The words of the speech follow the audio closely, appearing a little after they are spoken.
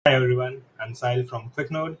everyone, I'm Sahil from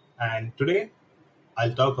QuickNode, and today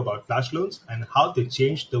I'll talk about flash loans and how they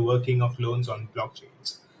change the working of loans on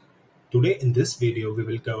blockchains. Today in this video, we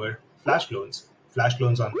will cover flash loans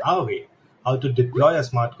on Aave, how to deploy a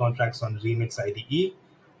smart contracts on Remix IDE,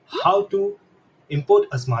 how to import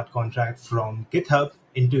a smart contract from GitHub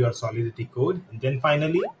into your Solidity code, and then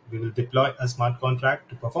finally, we will deploy a smart contract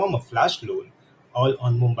to perform a flash loan all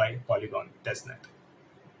on Mumbai Polygon testnet.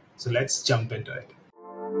 So let's jump into it.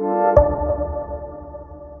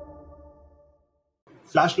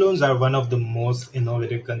 Flash loans are one of the most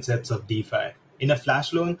innovative concepts of DeFi. In a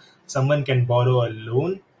flash loan, someone can borrow a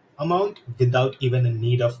loan amount without even a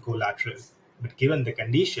need of collateral, but given the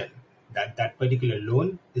condition that that particular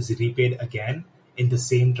loan is repaid again in the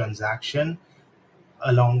same transaction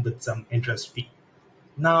along with some interest fee.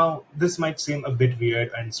 Now, this might seem a bit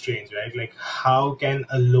weird and strange, right? Like, how can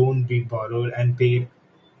a loan be borrowed and paid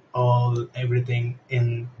everything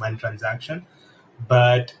in one transaction?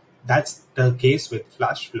 But that's the case with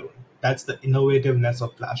Flash Loan. That's the innovativeness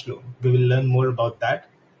of Flash Loan. We will learn more about that.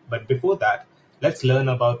 But before that, let's learn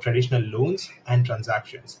about traditional loans and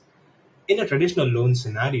transactions. In a traditional loan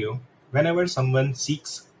scenario, whenever someone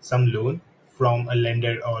seeks some loan from a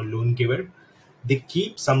lender or loan giver, they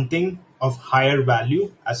keep something of higher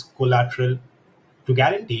value as collateral to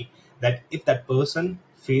guarantee that if that person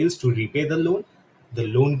fails to repay the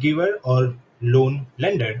loan giver or loan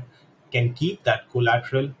lender can keep that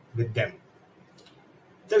collateral with them.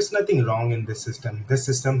 There's nothing wrong in this system. This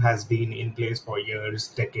system has been in place for years,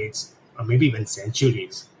 decades, or maybe even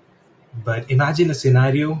centuries. But imagine a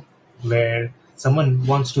scenario where someone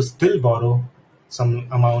wants to still borrow some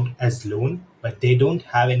amount as loan, but they don't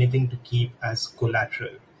have anything to keep as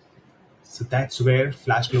collateral. So that's where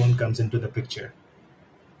Flash Loan comes into the picture.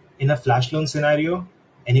 In a Flash Loan scenario,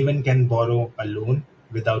 anyone can borrow a loan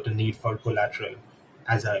without a need for collateral,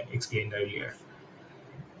 as I explained earlier.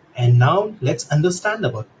 And now let's understand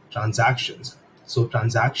about transactions. So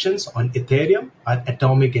transactions on Ethereum are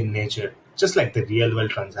atomic in nature, just like the real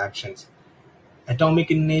world transactions.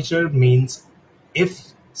 Atomic in nature means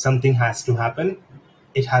if something has to happen,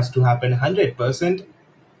 it has to happen 100%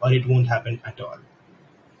 or it won't happen at all.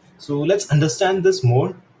 So let's understand this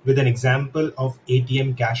more with an example of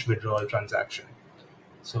ATM cash withdrawal transaction.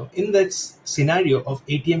 So in this scenario of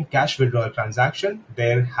ATM cash withdrawal transaction,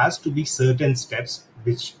 there has to be certain steps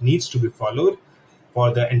which needs to be followed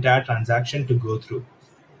for the entire transaction to go through.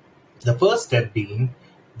 The first step being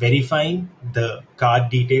verifying the card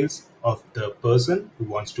details of the person who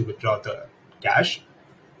wants to withdraw the cash,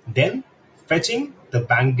 then fetching the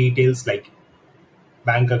bank details like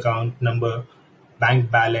bank account number,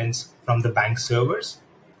 bank balance from the bank servers.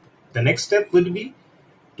 The next step would be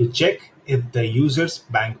to check if the user's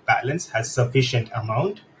bank balance has sufficient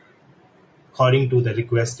amount according to the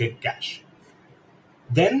requested cash.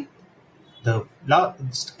 Then the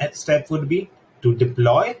last step would be to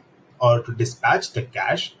deploy or to dispatch the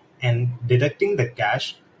cash and deducting the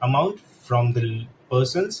cash amount from the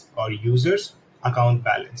person's or user's account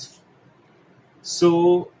balance.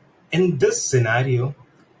 So in this scenario,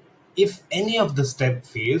 if any of the step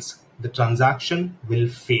fails, the transaction will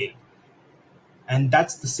fail. And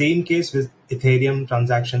that's the same case with Ethereum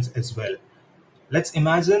transactions as well. Let's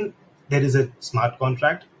imagine there is a smart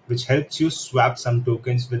contract which helps you swap some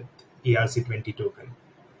tokens with ERC20 token.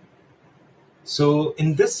 So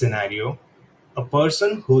in this scenario, a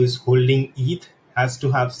person who is holding ETH has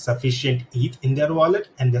to have sufficient ETH in their wallet,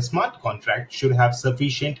 and the smart contract should have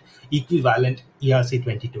sufficient equivalent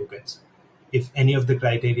ERC20 tokens. If any of the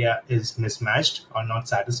criteria is mismatched or not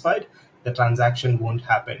satisfied, the transaction won't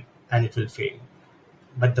happen and it will fail.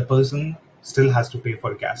 But the person still has to pay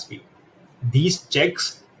for gas fee. These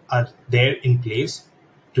checks are there in place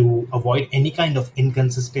to avoid any kind of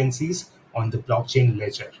inconsistencies on the blockchain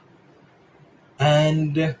ledger.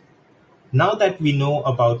 And now that we know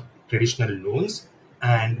about traditional loans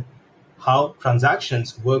and how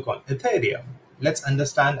transactions work on Ethereum, let's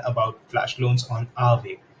understand about flash loans on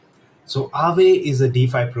Aave. So Aave is a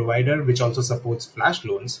DeFi provider which also supports flash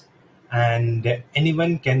loans, and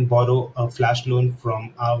anyone can borrow a flash loan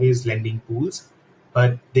from Aave's lending pools,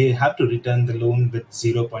 but they have to return the loan with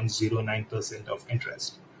 0.09% of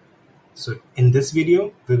interest. So in this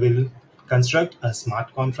video, we will construct a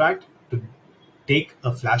smart contract to take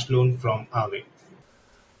a flash loan from Aave.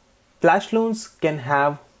 Flash loans can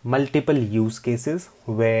have multiple use cases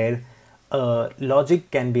where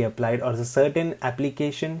logic can be applied or a certain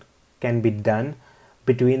application can be done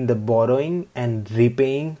between the borrowing and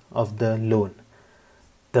repaying of the loan.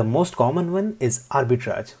 The most common one is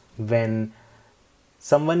arbitrage, when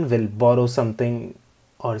someone will borrow something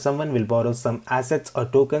or someone will borrow some assets or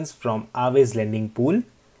tokens from Aave's lending pool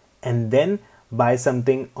and then buy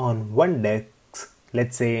something on one desk,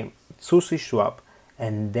 let's say SushiSwap,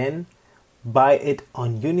 and then buy it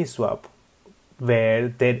on Uniswap where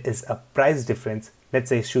there is a price difference. Let's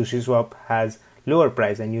say SushiSwap has lower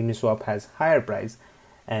price and Uniswap has higher price,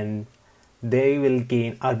 and they will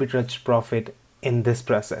gain arbitrage profit in this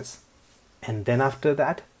process. And then after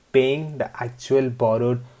that, paying the actual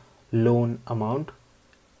borrowed loan amount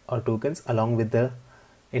or tokens along with the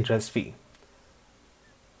interest fee.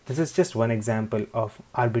 This is just one example of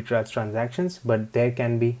arbitrage transactions, but there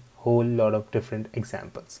can be a whole lot of different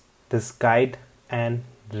examples. This guide and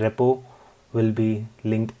repo will be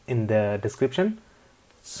linked in the description.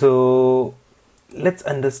 So let's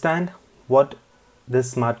understand what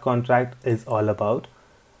this smart contract is all about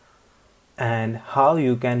and how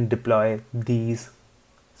you can deploy these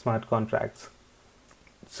smart contracts.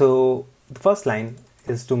 So the first line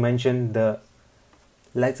is to mention the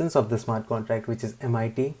license of the smart contract, which is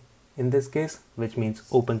MIT in this case, which means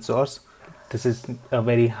open source. This is a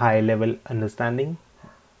very high level understanding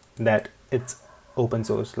that it's open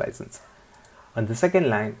source license. On the second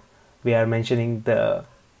line, we are mentioning the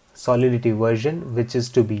Solidity version which is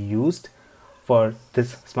to be used for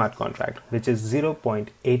this smart contract, which is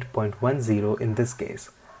 0.8.10 in this case.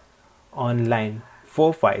 On line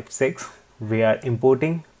 456, we are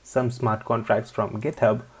importing some smart contracts from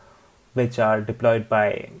GitHub which are deployed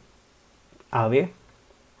by Aave.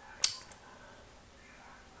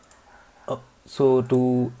 So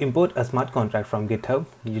to import a smart contract from GitHub,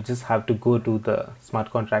 you just have to go to the smart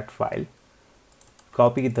contract file,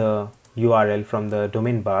 copy the URL from the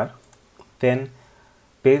domain bar, then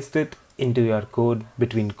paste it into your code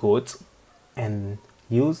between quotes and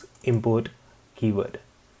use import keyword.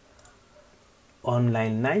 On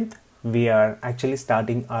line 9th, we are actually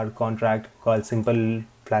starting our contract called Simple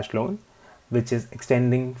Flash Loan, which is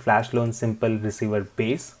extending Flash Loan Simple Receiver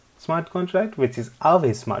Base smart contract, which is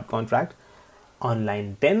Aave's smart contract. On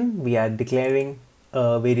line 10, we are declaring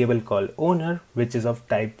a variable called owner, which is of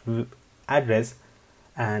type address,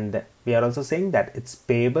 and we are also saying that it's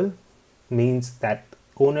payable, means that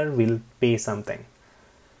owner will pay something.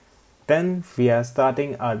 Then we are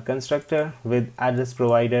starting our constructor with address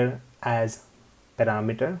provider as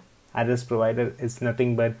parameter. Address provider is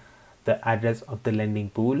nothing but the address of the lending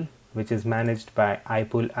pool, which is managed by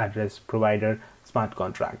iPool address provider smart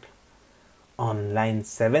contract. On line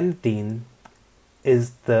 17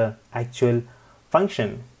 is the actual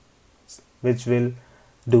function which will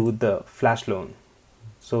do the flash loan.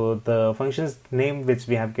 So the function's name which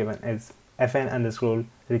we have given is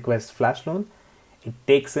fn_request flash loan. It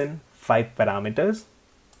takes in 5 parameters.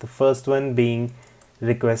 The first one being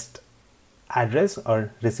request address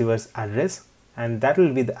or receiver's address, and that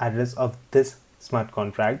will be the address of this smart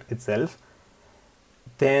contract itself.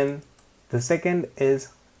 Then the second is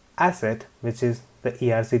asset, which is the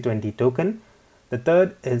ERC20 token. The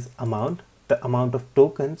third is amount, the amount of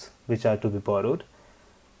tokens which are to be borrowed.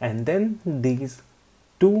 And then these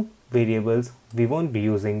 2 variables we won't be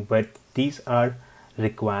using, but these are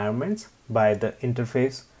requirements by the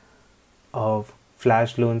interface of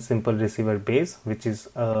Flash Loan Simple Receiver Base, which is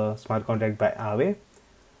a smart contract by Aave.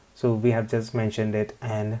 So we have just mentioned it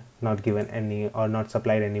and not given any or not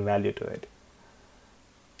supplied any value to it.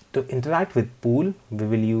 To interact with pool, we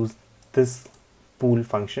will use this pool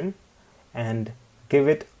function and give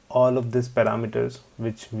it all of these parameters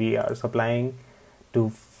which we are supplying to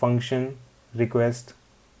function request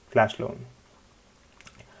flash loan.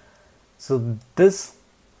 So this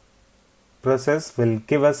process will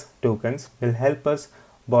give us tokens, will help us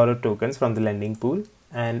borrow tokens from the lending pool,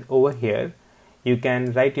 and over here you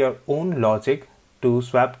can write your own logic to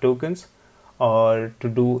swap tokens or to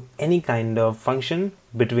do any kind of function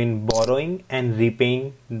between borrowing and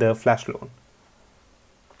repaying the flash loan.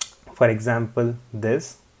 For example,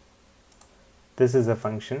 this is a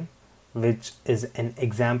function which is an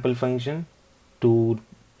example function to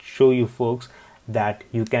show you folks that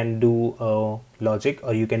you can do a logic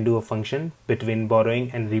or you can do a function between borrowing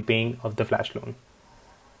and repaying of the flash loan.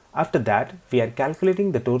 After that, we are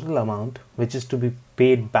calculating the total amount which is to be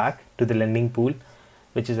paid back to the lending pool,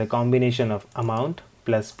 which is a combination of amount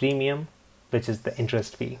plus premium, which is the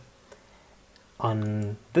interest fee.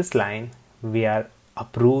 On this line, we are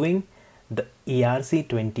approving the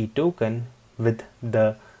ERC20 token with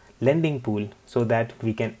the lending pool so that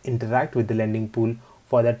we can interact with the lending pool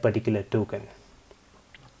for that particular token.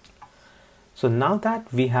 So now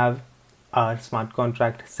that we have our smart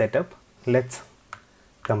contract set up, let's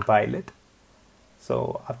compile it.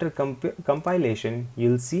 So after compilation,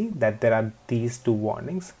 you'll see that there are these 2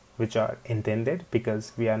 warnings which are intended,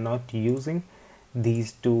 because we are not using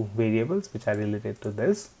these two variables which are related to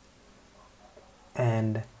this.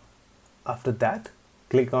 And after that,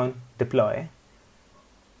 click on deploy.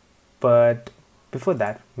 But before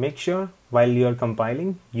that, make sure while you are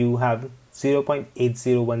compiling, you have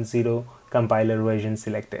 0.8010 compiler version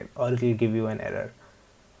selected, or it will give you an error.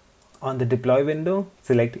 On the deploy window,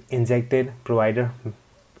 select injected provider,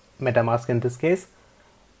 MetaMask in this case.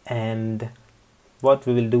 And what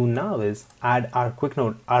we will do now is add our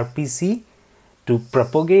QuickNode RPC to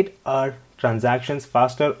propagate our transactions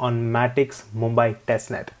faster on Matic's Mumbai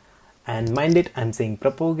testnet. And mind it, I'm saying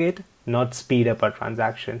propagate, not speed up our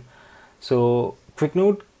transaction. So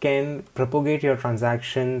QuickNode can propagate your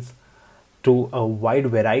transactions to a wide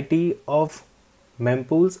variety of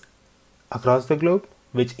mempools across the globe,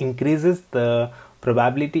 which increases the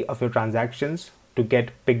probability of your transactions to get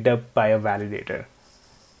picked up by a validator.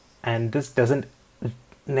 And this doesn't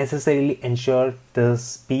necessarily ensure the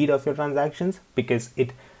speed of your transactions, because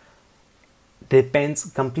it depends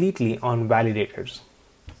completely on validators.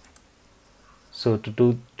 So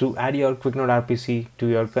to add your QuickNode RPC to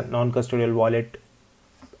your non-custodial wallet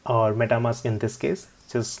or MetaMask in this case,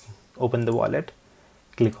 just open the wallet,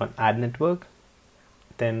 click on add network,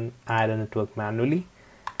 then add a network manually.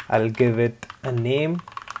 I'll give it a name,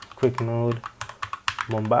 QuickNode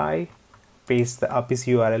Mumbai, paste the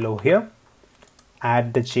RPC URL over here,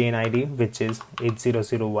 add the chain ID which is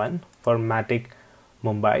 8001 for Matic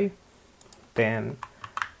Mumbai, then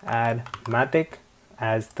add Matic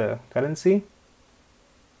as the currency,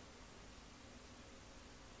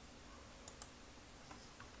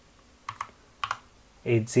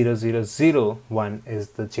 (8001) is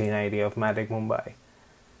the chain ID of Matic Mumbai.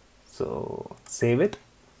 So save it,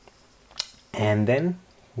 and then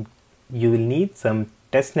you will need some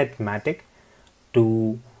testnet Matic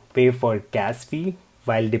to pay for gas fee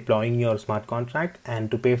while deploying your smart contract, and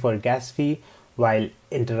to pay for gas fee while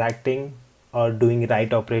interacting or doing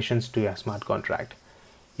write operations to your smart contract.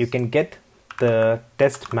 You can get the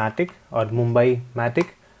test Matic or Mumbai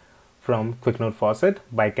Matic from QuickNode Faucet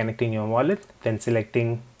by connecting your wallet, then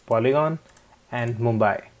selecting Polygon and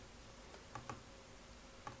Mumbai.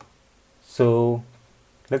 So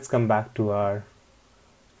let's come back to our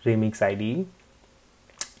Remix IDE,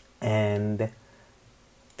 and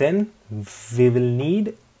then we will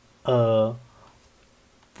need a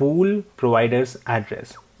pool provider's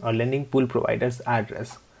address or lending pool provider's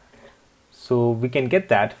address. So we can get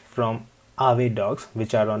that from Aave docs,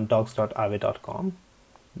 which are on docs.aave.com.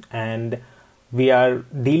 And we are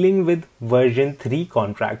dealing with version 3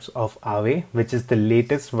 contracts of Aave, which is the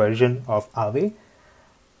latest version of Aave.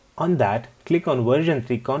 On that, click on version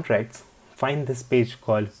 3 contracts, find this page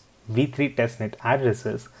called V3 testnet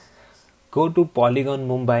addresses, go to Polygon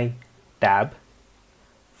Mumbai tab,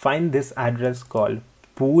 find this address called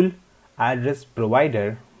pool address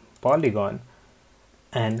provider Polygon,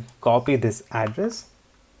 and copy this address,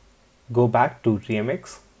 go back to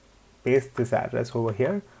Remix, paste this address over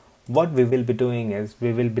here. What we will be doing is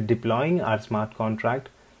we will be deploying our smart contract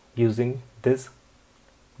using this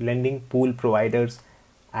lending pool provider's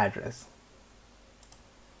address.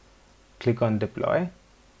 Click on deploy.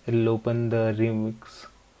 It will open the Remix.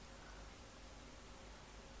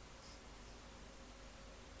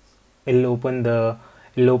 It will open the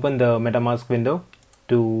MetaMask window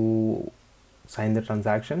to sign the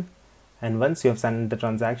transaction, and once you have signed the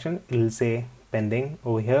transaction, it will say pending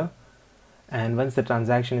over here. And once the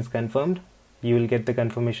transaction is confirmed, you will get the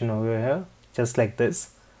confirmation over here, just like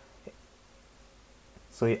this.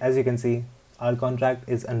 So as you can see, our contract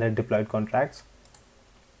is under deployed contracts.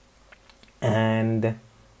 And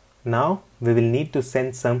now we will need to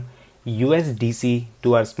send some USDC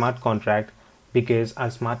to our smart contract, because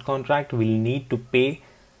our smart contract will need to pay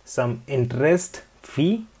some interest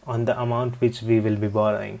fee on the amount which we will be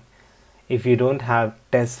borrowing. If you don't have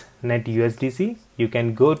testnet USDC, you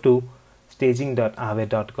can go to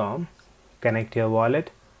staging.aave.com, connect your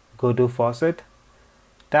wallet, go to Faucet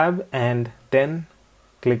tab, and then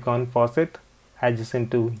click on Faucet adjacent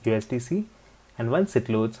to USDC. And once it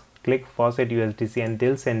loads, click Faucet USDC, and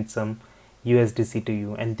they'll send some USDC to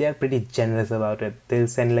you, and they are pretty generous about it. They'll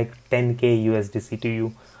send like 10k USDC to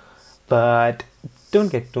you, but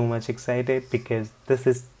don't get too much excited, because this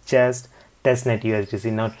is just testnet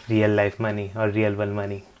USDC, not real life money or real world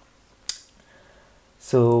money.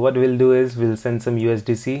 So what we'll do is we'll send some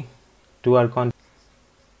USDC to our contract.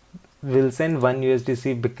 We'll send one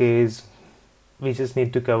USDC because we just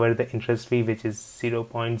need to cover the interest fee, which is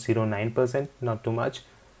 0.09%, not too much.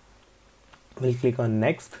 We'll click on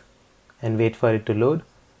next and wait for it to load.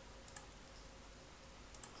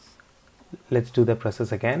 Let's do the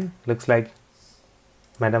process again. Looks like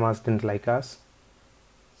MetaMask didn't like us.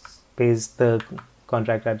 Paste the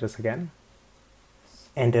contract address again,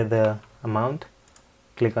 enter the amount,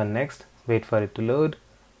 click on next, wait for it to load,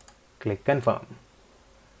 click confirm,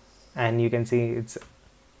 and you can see it's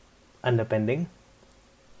under pending.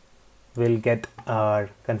 We'll get our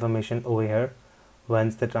confirmation over here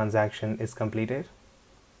once the transaction is completed.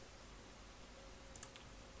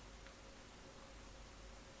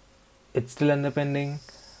 It's still under pending.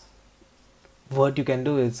 What you can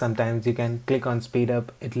do is sometimes you can click on speed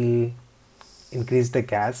up. It'll increase the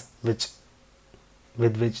gas with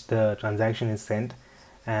which the transaction is sent,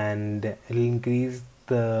 and it'll increase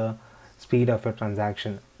the speed of your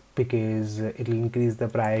transaction because it'll increase the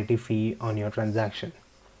priority fee on your transaction.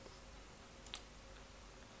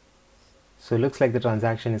 So it looks like the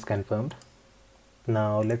transaction is confirmed.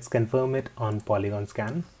 Now let's confirm it on Polygon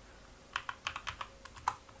scan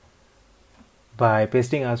by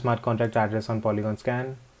pasting our smart contract address on Polygon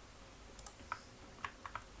scan.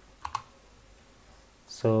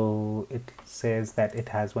 So it says that it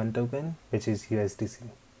has one token, which is USDC.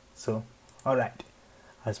 So alright,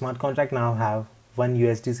 our smart contract now have one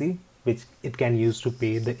USDC, which it can use to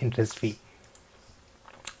pay the interest fee.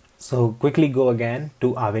 So quickly go again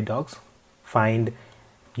to Aave docs, find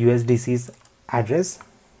USDC's address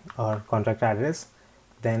or contract address,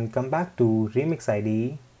 then come back to Remix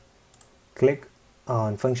IDE, click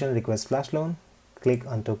on function request flash loan, click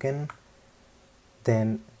on token,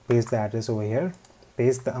 then paste the address over here,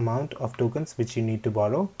 paste the amount of tokens which you need to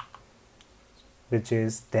borrow, which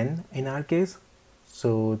is 10 in our case.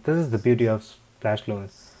 So this is the beauty of Flash Loan.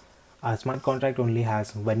 Our smart contract only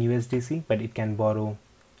has 1 USDC, but it can borrow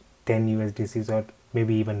 10 USDCs or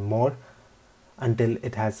maybe even more until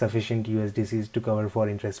it has sufficient USDCs to cover for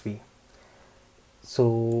interest fee.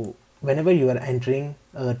 So whenever you are entering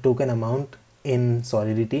a token amount in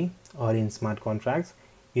Solidity or in smart contracts,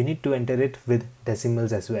 you need to enter it with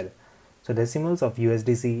decimals as well. So decimals of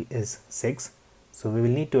USDC is 6, so we will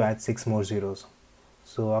need to add 6 more zeros.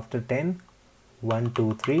 So after 10, 1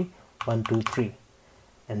 2 3 1 2 3,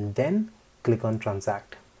 and then click on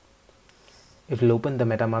transact. It will open the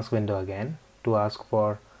MetaMask window again to ask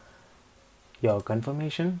for your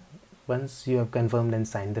confirmation. Once you have confirmed and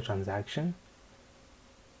signed the transaction,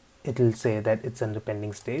 it will say that it's under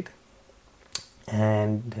pending state,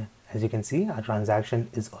 and as you can see, our transaction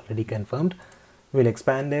is already confirmed. We'll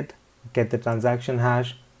expand it, get the transaction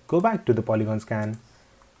hash, go back to the Polygon scan,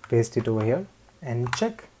 paste it over here, and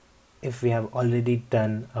check if we have already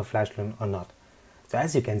done a flash loan or not. So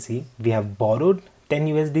as you can see, we have borrowed 10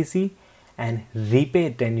 USDC and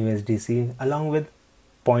repaid 10 USDC along with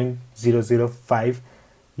 0.005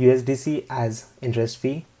 USDC as interest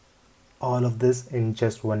fee, all of this in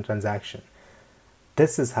just one transaction.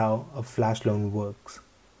 This is how a flash loan works,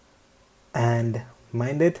 and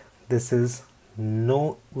mind it, this is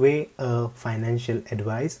no way a financial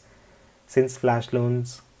advice, since flash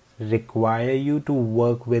loans require you to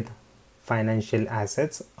work with financial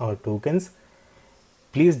assets or tokens.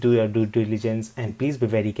 Please do your due diligence and please be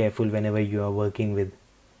very careful whenever you are working with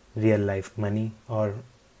real life money or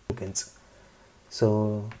tokens.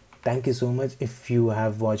 So thank you so much if you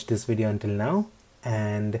have watched this video until now,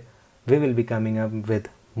 and we will be coming up with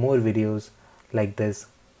more videos like this,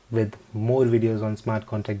 with more videos on smart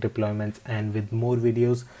contract deployments and with more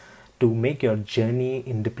videos to make your journey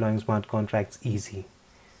in deploying smart contracts easy.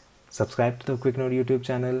 Subscribe to the QuickNode YouTube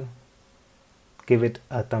channel, give it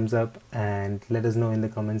a thumbs up, and let us know in the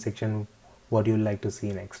comment section what you'd like to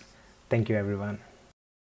see next. Thank you everyone.